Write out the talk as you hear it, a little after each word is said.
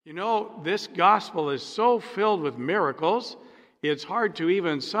You know, this gospel is so filled with miracles, it's hard to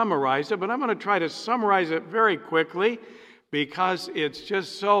even summarize it, but I'm going to try to summarize it very quickly because it's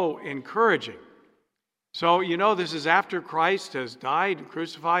just so encouraging. So, you know, this is after Christ has died,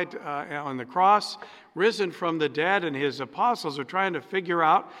 crucified on the cross, risen from the dead, and his apostles are trying to figure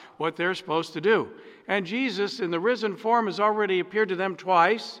out what they're supposed to do. And Jesus, in the risen form, has already appeared to them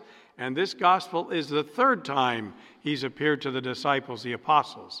twice, and this gospel is the third time he's appeared to the disciples, the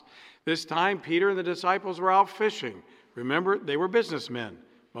apostles. This time, Peter and the disciples were out fishing. Remember, they were businessmen.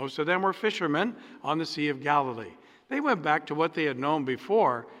 Most of them were fishermen on the Sea of Galilee. They went back to what they had known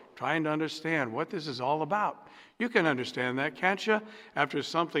before, trying to understand what this is all about. You can understand that, can't you? After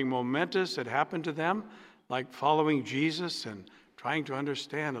something momentous had happened to them, like following Jesus and trying to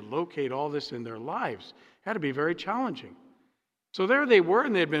understand and locate all this in their lives, it had to be very challenging. So there they were,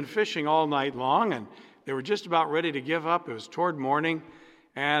 and they had been fishing all night long, and they were just about ready to give up. It was toward morning,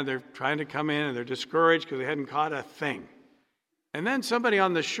 and they're trying to come in, and they're discouraged because they hadn't caught a thing. And then somebody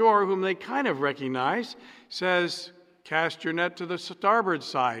on the shore, whom they kind of recognize, says, "Cast your net to the starboard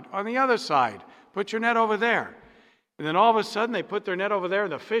side, on the other side. Put your net over there." And then all of a sudden, they put their net over there,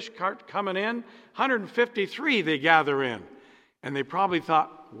 and the fish cart coming in, 153 they gather in. And they probably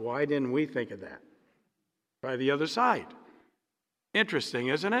thought, why didn't we think of that? Try the other side. Interesting,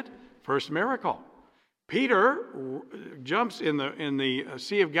 isn't it? First miracle. Peter jumps in the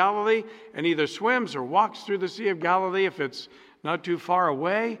Sea of Galilee and either swims or walks through the Sea of Galilee if it's not too far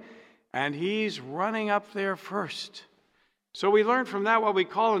away, and he's running up there first. So we learn from that what we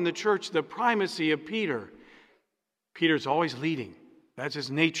call in the church the primacy of Peter. Peter's always leading. That's his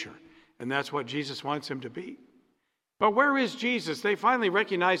nature, and that's what Jesus wants him to be. But where is Jesus? They finally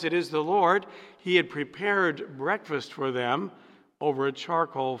recognize it is the Lord. He had prepared breakfast for them over a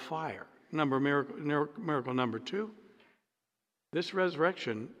charcoal fire. Miracle number 2. This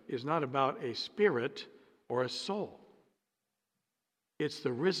resurrection is not about a spirit or a soul. It's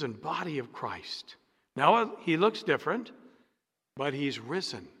the risen body of Christ. Now, he looks different, but he's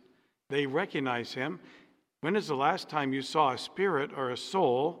risen. They recognize him. When is the last time you saw a spirit or a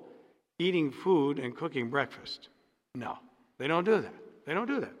soul eating food and cooking breakfast? No, they don't do that. They don't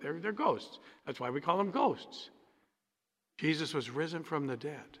do that. They're ghosts. That's why we call them ghosts. Jesus was risen from the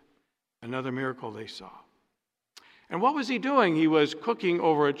dead. Another miracle they saw. And what was he doing? He was cooking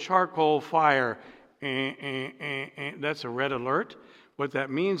over a charcoal fire. That's a red alert. What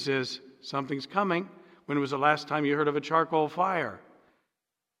that means is something's coming. When was the last time you heard of a charcoal fire?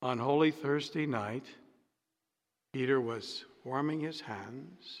 On Holy Thursday night, Peter was warming his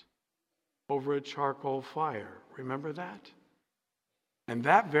hands over a charcoal fire. Remember that? And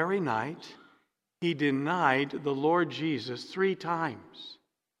that very night, he denied the Lord Jesus 3 times.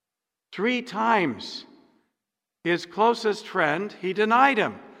 3 times. His closest friend, he denied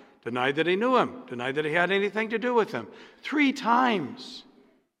him. Denied that he knew him. Denied that he had anything to do with him. 3 times.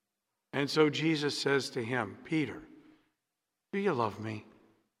 And so Jesus says to him, "Peter, do you love me?"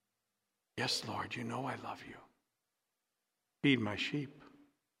 "Yes, Lord, you know I love you." "Feed my sheep."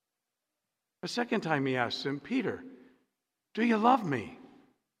 A second time he asks him, "Peter, do you love me?"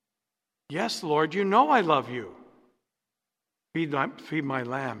 "Yes, Lord, you know I love you." Feed my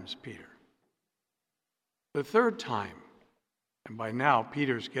lambs, Peter." The third time, and by now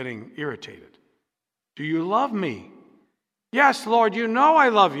Peter's getting irritated. "Do you love me?" "Yes, Lord, you know I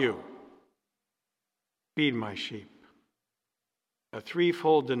love you." "Feed my sheep." A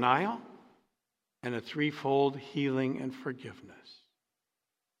 3-fold denial and a 3-fold healing and forgiveness.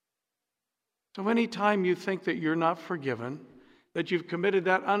 So anytime you think that you're not forgiven, that you've committed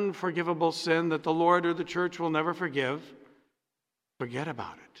that unforgivable sin that the Lord or the church will never forgive, forget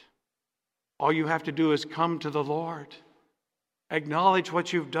about it. All you have to do is come to the Lord. Acknowledge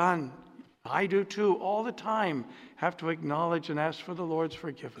what you've done. I do too, all the time, have to acknowledge and ask for the Lord's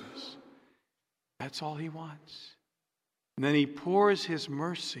forgiveness. That's all he wants. And then he pours his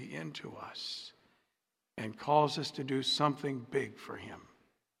mercy into us and calls us to do something big for him.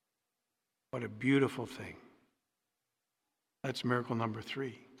 What a beautiful thing. That's miracle number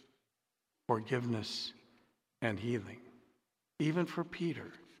 3. Forgiveness and healing. Even for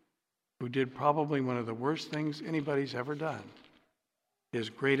Peter, who did probably one of the worst things anybody's ever done. His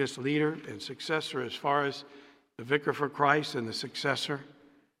greatest leader and successor as far as the vicar for Christ and the successor.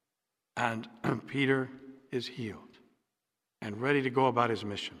 And Peter is healed and ready to go about his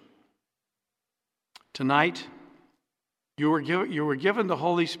mission. Tonight, you were given the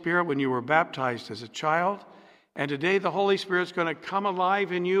Holy Spirit when you were baptized as a child, and today the Holy Spirit's going to come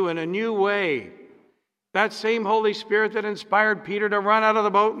alive in you in a new way. That same Holy Spirit that inspired Peter to run out of the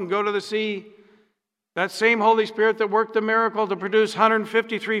boat and go to the sea That same Holy Spirit that worked the miracle to produce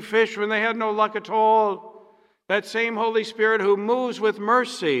 153 fish when they had no luck at all, that same Holy Spirit who moves with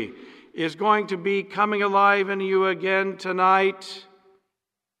mercy is going to be coming alive in you again tonight.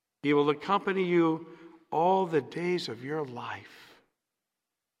 He will accompany you all the days of your life.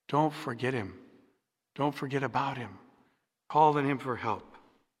 Don't forget him. Don't forget about him. Call on him for help.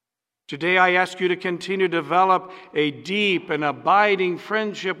 Today I ask you to continue to develop a deep and abiding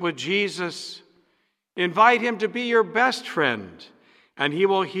friendship with Jesus. Invite him to be your best friend, and he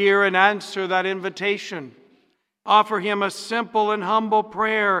will hear and answer that invitation. Offer him a simple and humble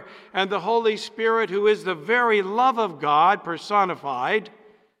prayer, and the Holy Spirit, who is the very love of God personified,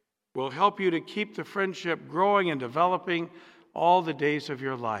 will help you to keep the friendship growing and developing all the days of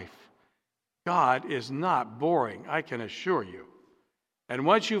your life. God is not boring, I can assure you. And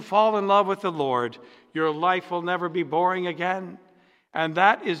once you fall in love with the Lord, your life will never be boring again. And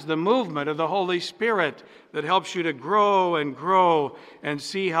that is the movement of the Holy Spirit that helps you to grow and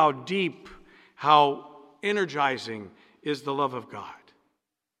see how deep, how energizing is the love of God.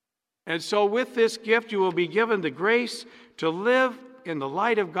 And so with this gift, you will be given the grace to live in the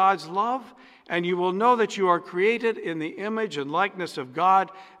light of God's love, and you will know that you are created in the image and likeness of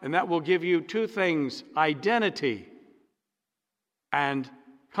God, and that will give you two things: identity and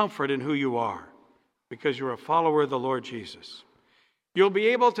comfort in who you are, because you're a follower of the Lord Jesus. You'll be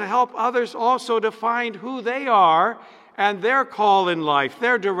able to help others also to find who they are and their call in life,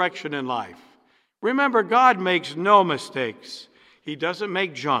 their direction in life. Remember, God makes no mistakes. He doesn't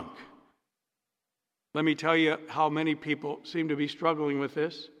make junk. Let me tell you how many people seem to be struggling with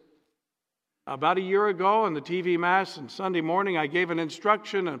this. About a year ago in the TV Mass on Sunday morning, I gave an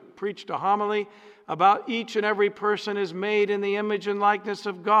instruction and preached a homily about each and every person is made in the image and likeness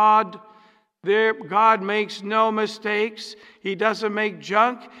of God. God makes no mistakes. He doesn't make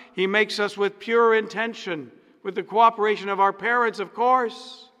junk. He makes us with pure intention, with the cooperation of our parents, of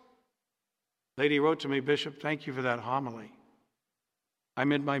course. Lady wrote to me, "Bishop, thank you for that homily.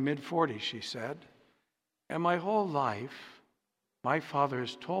 I'm in my mid-40s," she said, "and my whole life, my father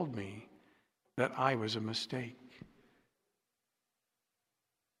has told me that I was a mistake."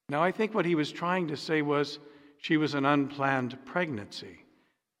 Now, I think what he was trying to say was she was an unplanned pregnancy.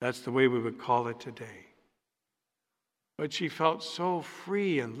 That's the way we would call it today. But she felt so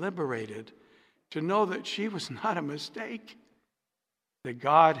free and liberated to know that she was not a mistake, that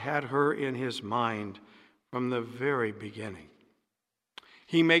God had her in his mind from the very beginning.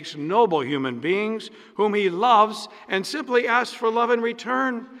 He makes noble human beings whom he loves and simply asks for love in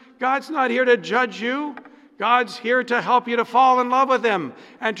return. God's not here to judge you. God's here to help you to fall in love with him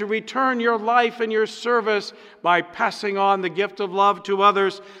and to return your life and your service by passing on the gift of love to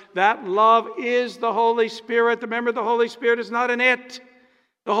others. That love is the Holy Spirit. Remember, the Holy Spirit is not an it.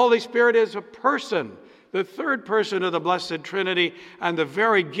 The Holy Spirit is a person, the third person of the Blessed Trinity, and the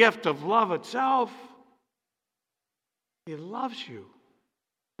very gift of love itself. He loves you.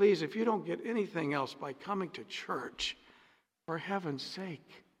 Please, if you don't get anything else by coming to church, for heaven's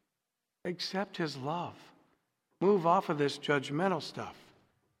sake, accept his love. Move off of this judgmental stuff.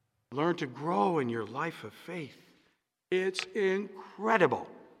 Learn to grow in your life of faith. It's incredible.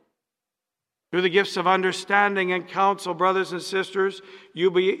 Through the gifts of understanding and counsel, brothers and sisters, you'll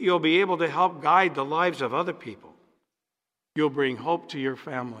be able to help guide the lives of other people. You'll bring hope to your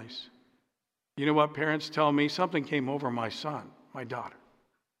families. You know what parents tell me? Something came over my son, my daughter.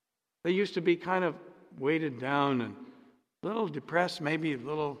 They used to be kind of weighted down and a little depressed, maybe a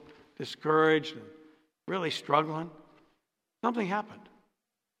little discouraged, and really struggling. Something happened.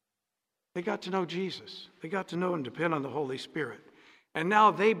 They got to know Jesus. They got to know and depend on the Holy Spirit. And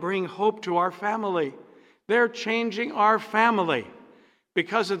now they bring hope to our family. They're changing our family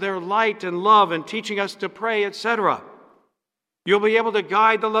because of their light and love and teaching us to pray, etc. You'll be able to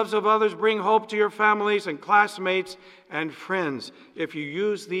guide the loves of others, bring hope to your families and classmates and friends if you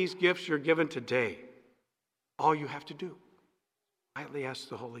use these gifts you're given today. All you have to do, quietly ask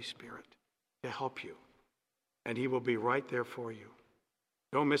the Holy Spirit to help you, and he will be right there for you.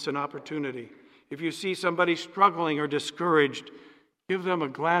 Don't miss an opportunity. If you see somebody struggling or discouraged, give them a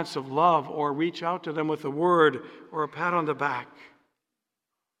glance of love or reach out to them with a word or a pat on the back.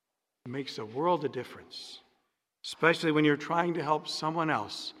 It makes a world of difference. Especially when you're trying to help someone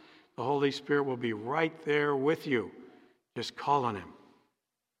else, the Holy Spirit will be right there with you. Just call on him.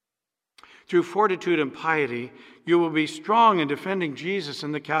 Through fortitude and piety, you will be strong in defending Jesus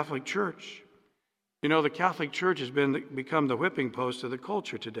in the Catholic Church. You know, the Catholic Church has become the whipping post of the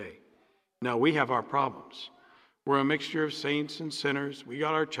culture today. Now, we have our problems. We're a mixture of saints and sinners. We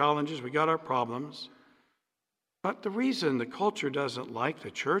got our challenges. We got our problems. But the reason the culture doesn't like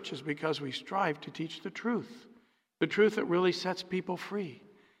the church is because we strive to teach the truth that really sets people free.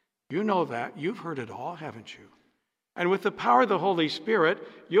 You know that. You've heard it all, haven't you? And with the power of the Holy Spirit,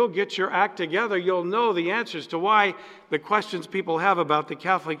 you'll get your act together. You'll know the answers to why the questions people have about the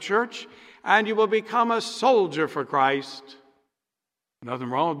Catholic Church, and you will become a soldier for Christ. Nothing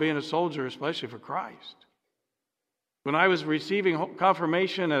wrong with being a soldier, especially for Christ. When I was receiving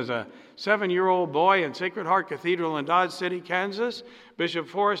confirmation as a 7-year-old boy in Sacred Heart Cathedral in Dodge City, Kansas, Bishop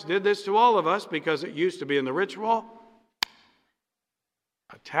Forrest did this to all of us because it used to be in the ritual.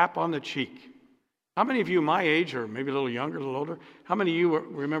 A tap on the cheek. How many of you my age, or maybe a little younger, a little older, how many of you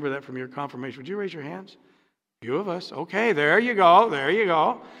remember that from your confirmation? Would you raise your hands? A few of us. Okay, there you go, there you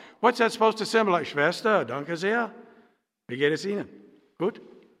go. What's that supposed to symbolize? Schwester, danke sehr. Wie geht es Ihnen? Good?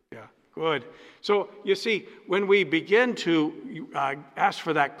 Yeah, good. So, you see, when we begin to ask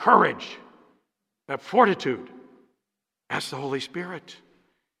for that courage, that fortitude, ask the Holy Spirit.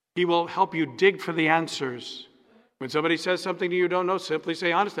 He will help you dig for the answers. When somebody says something to you don't know, simply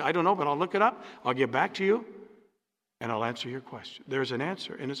say, honestly, I don't know, but I'll look it up. I'll get back to you, and I'll answer your question. There's an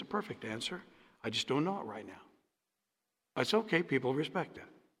answer, and it's a perfect answer. I just don't know it right now. That's okay. People respect that.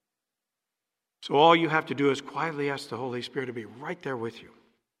 So all you have to do is quietly ask the Holy Spirit to be right there with you.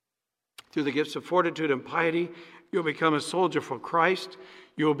 Through the gifts of fortitude and piety, you'll become a soldier for Christ.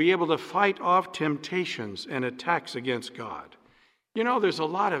 You'll be able to fight off temptations and attacks against God. You know, there's a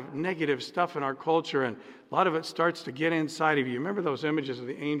lot of negative stuff in our culture, and a lot of it starts to get inside of you. Remember those images of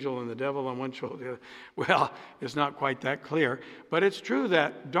the angel and the devil on one shoulder? Well, it's not quite that clear. But it's true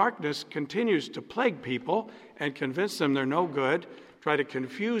that darkness continues to plague people and convince them they're no good, try to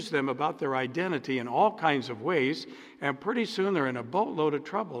confuse them about their identity in all kinds of ways, and pretty soon they're in a boatload of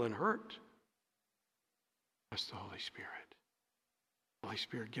trouble and hurt. That's the Holy Spirit. Holy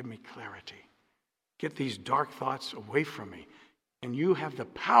Spirit, give me clarity. Get these dark thoughts away from me. And you have the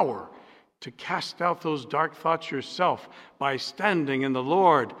power to cast out those dark thoughts yourself by standing in the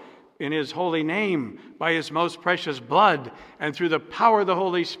Lord, in His holy name, by His most precious blood. And through the power of the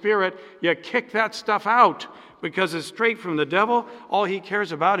Holy Spirit, you kick that stuff out because it's straight from the devil. All he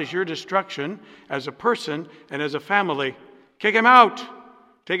cares about is your destruction as a person and as a family. Kick him out.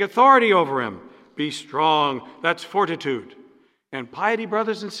 Take authority over him. Be strong. That's fortitude. And piety,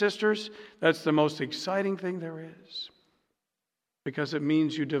 brothers and sisters, that's the most exciting thing there is. Because it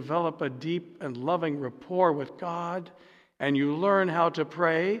means you develop a deep and loving rapport with God, and you learn how to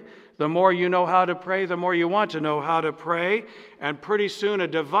pray. The more you know how to pray, the more you want to know how to pray. And pretty soon a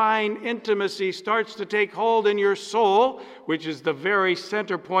divine intimacy starts to take hold in your soul, which is the very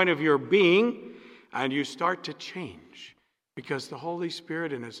center point of your being, and you start to change. Because the Holy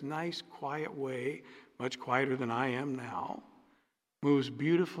Spirit, in His nice, quiet way, much quieter than I am now, moves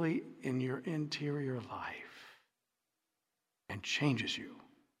beautifully in your interior life and changes you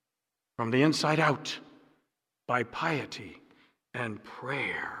from the inside out by piety and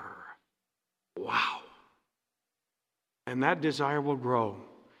prayer. Wow. And that desire will grow.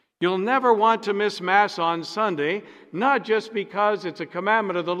 You'll never want to miss Mass on Sunday, not just because it's a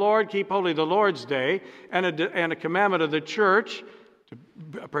commandment of the Lord, keep holy the Lord's Day, and a commandment of the church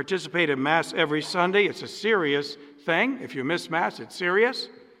to participate in Mass every Sunday. It's a serious thing. If you miss Mass, it's serious.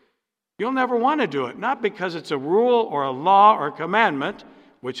 You'll never want to do it, not because it's a rule or a law or a commandment,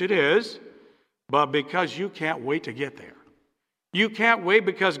 which it is, but because you can't wait to get there. You can't wait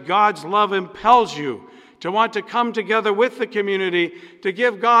because God's love impels you to want to come together with the community, to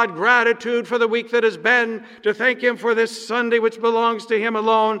give God gratitude for the week that has been, to thank Him for this Sunday which belongs to Him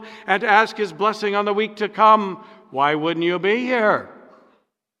alone, and to ask His blessing on the week to come. Why wouldn't you be here?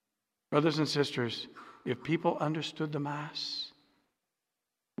 Brothers and sisters, if people understood the Mass,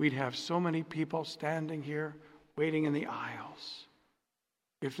 we'd have so many people standing here waiting in the aisles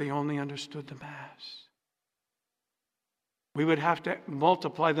if they only understood the Mass. We would have to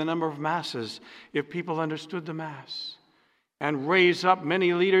multiply the number of Masses if people understood the Mass, and raise up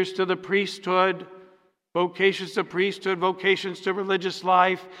many leaders to the priesthood, vocations to priesthood, vocations to religious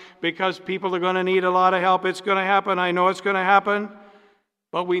life, because people are going to need a lot of help. It's going to happen. I know it's going to happen.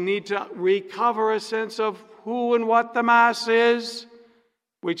 But we need to recover a sense of who and what the Mass is,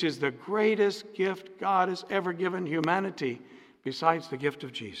 which is the greatest gift God has ever given humanity besides the gift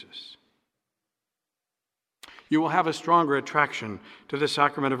of Jesus. You will have a stronger attraction to the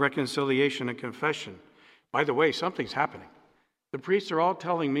sacrament of reconciliation and confession. By the way, something's happening. The priests are all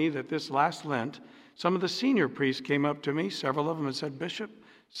telling me that this last Lent, some of the senior priests came up to me, several of them, and said, Bishop,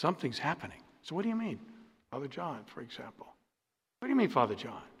 something's happening. So what do you mean? Father John, for example. What do you mean, Father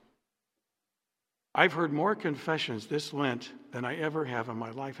John? I've heard more confessions this Lent than I ever have in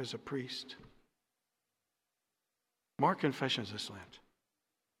my life as a priest. More confessions this Lent.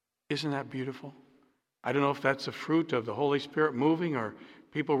 Isn't that beautiful? I don't know if that's a fruit of the Holy Spirit moving or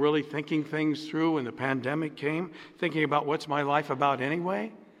people really thinking things through when the pandemic came, thinking about what's my life about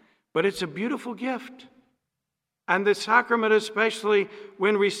anyway. But it's a beautiful gift. And the sacrament, especially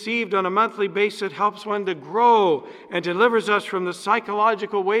when received on a monthly basis, helps one to grow and delivers us from the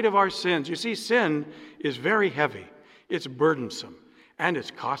psychological weight of our sins. You see, sin is very heavy. It's burdensome and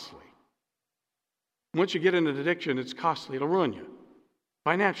it's costly. Once you get into an addiction, it's costly. It'll ruin you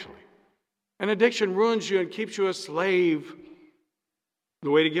financially. An addiction ruins you and keeps you a slave.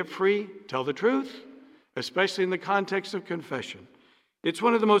 The way to get free, tell the truth, especially in the context of confession. It's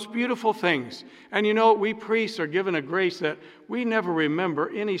one of the most beautiful things. And you know, we priests are given a grace that we never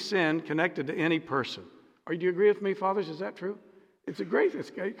remember any sin connected to any person. Do you agree with me, fathers? Is that true? It's a grace.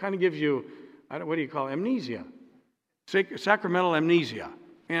 It kind of gives you, what do you call it? Amnesia. Sacramental amnesia.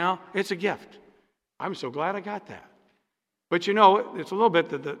 You know, it's a gift. I'm so glad I got that. But you know, it's a little bit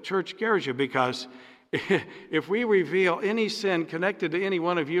that the church scares you, because if we reveal any sin connected to any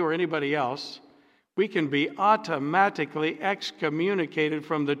one of you or anybody else, we can be automatically excommunicated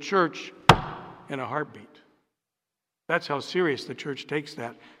from the church in a heartbeat. That's how serious the church takes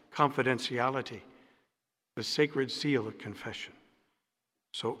that confidentiality, the sacred seal of confession.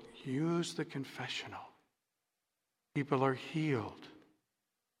 So use the confessional. People are healed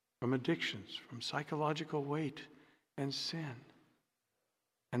from addictions, from psychological weight and sin.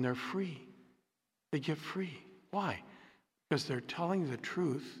 And they're free. They get free. Why? Because they're telling the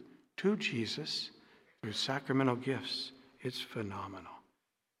truth to Jesus through sacramental gifts. It's phenomenal.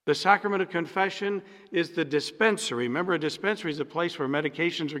 The sacrament of confession is the dispensary. Remember, a dispensary is a place where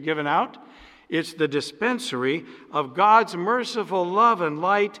medications are given out. It's the dispensary of God's merciful love and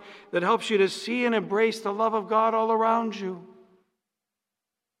light that helps you to see and embrace the love of God all around you.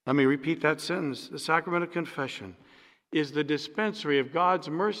 Let me repeat that sentence. The sacrament of confession is the dispensary of God's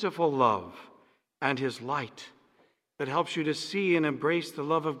merciful love and His light that helps you to see and embrace the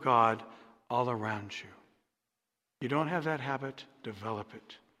love of God all around you. You don't have that habit, develop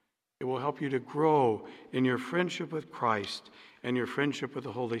it. It will help you to grow in your friendship with Christ and your friendship with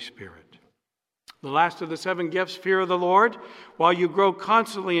the Holy Spirit. The last of the 7 gifts, fear of the Lord, while you grow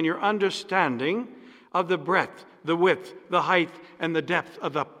constantly in your understanding of the breadth, the width, the height, and the depth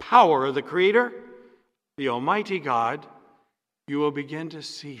of the power of the Creator, the Almighty God, you will begin to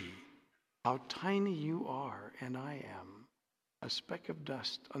see how tiny you are and I am, a speck of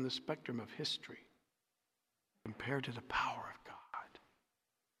dust on the spectrum of history compared to the power of God.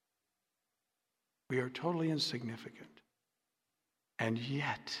 We are totally insignificant. And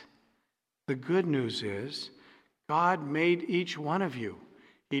yet, the good news is God made each one of you.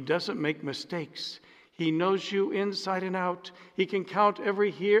 He doesn't make mistakes. He knows you inside and out. He can count every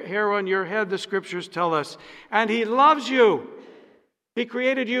hair on your head, the scriptures tell us. And He loves you. He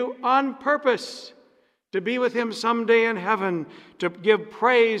created you on purpose to be with Him someday in heaven, to give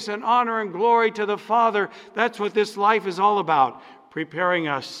praise and honor and glory to the Father. That's what this life is all about, preparing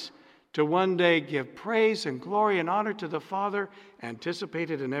us to one day give praise and glory and honor to the Father,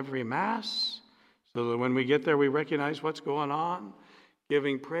 anticipated in every Mass, so that when we get there we recognize what's going on,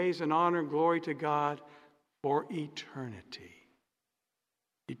 giving praise and honor and glory to God for eternity.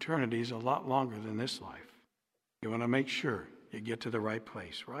 Eternity is a lot longer than this life. You want to make sure you get to the right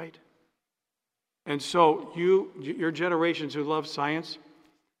place, right? And so your generations who love science,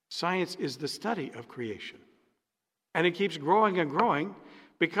 science is the study of creation. And it keeps growing and growing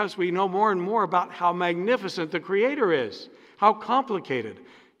because we know more and more about how magnificent the Creator is, how complicated.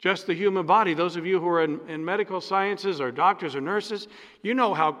 Just the human body, those of you who are in medical sciences or doctors or nurses, you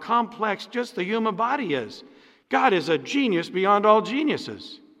know how complex just the human body is. God is a genius beyond all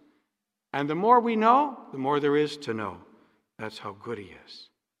geniuses. And the more we know, the more there is to know. That's how good He is.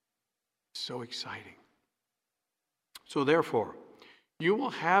 So exciting. So therefore, you will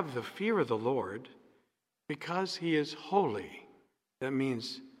have the fear of the Lord because He is holy. That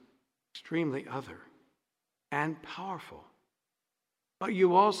means extremely other and powerful. But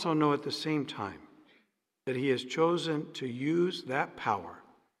you also know at the same time that He has chosen to use that power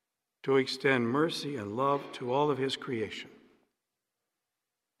to extend mercy and love to all of His creation.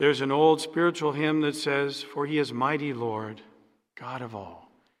 There's an old spiritual hymn that says, "For He is mighty Lord, God of all.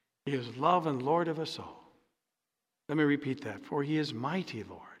 He is love and Lord of us all." Let me repeat that. For He is mighty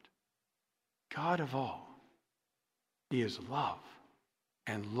Lord, God of all. He is love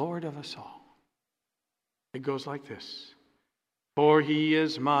and Lord of us all. It goes like this. For He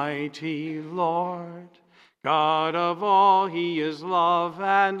is mighty Lord, God of all. He is love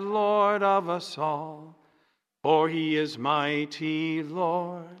and Lord of us all. For He is mighty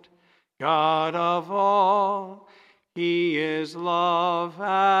Lord, God of all. He is love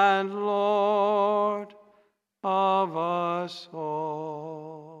and Lord of us all.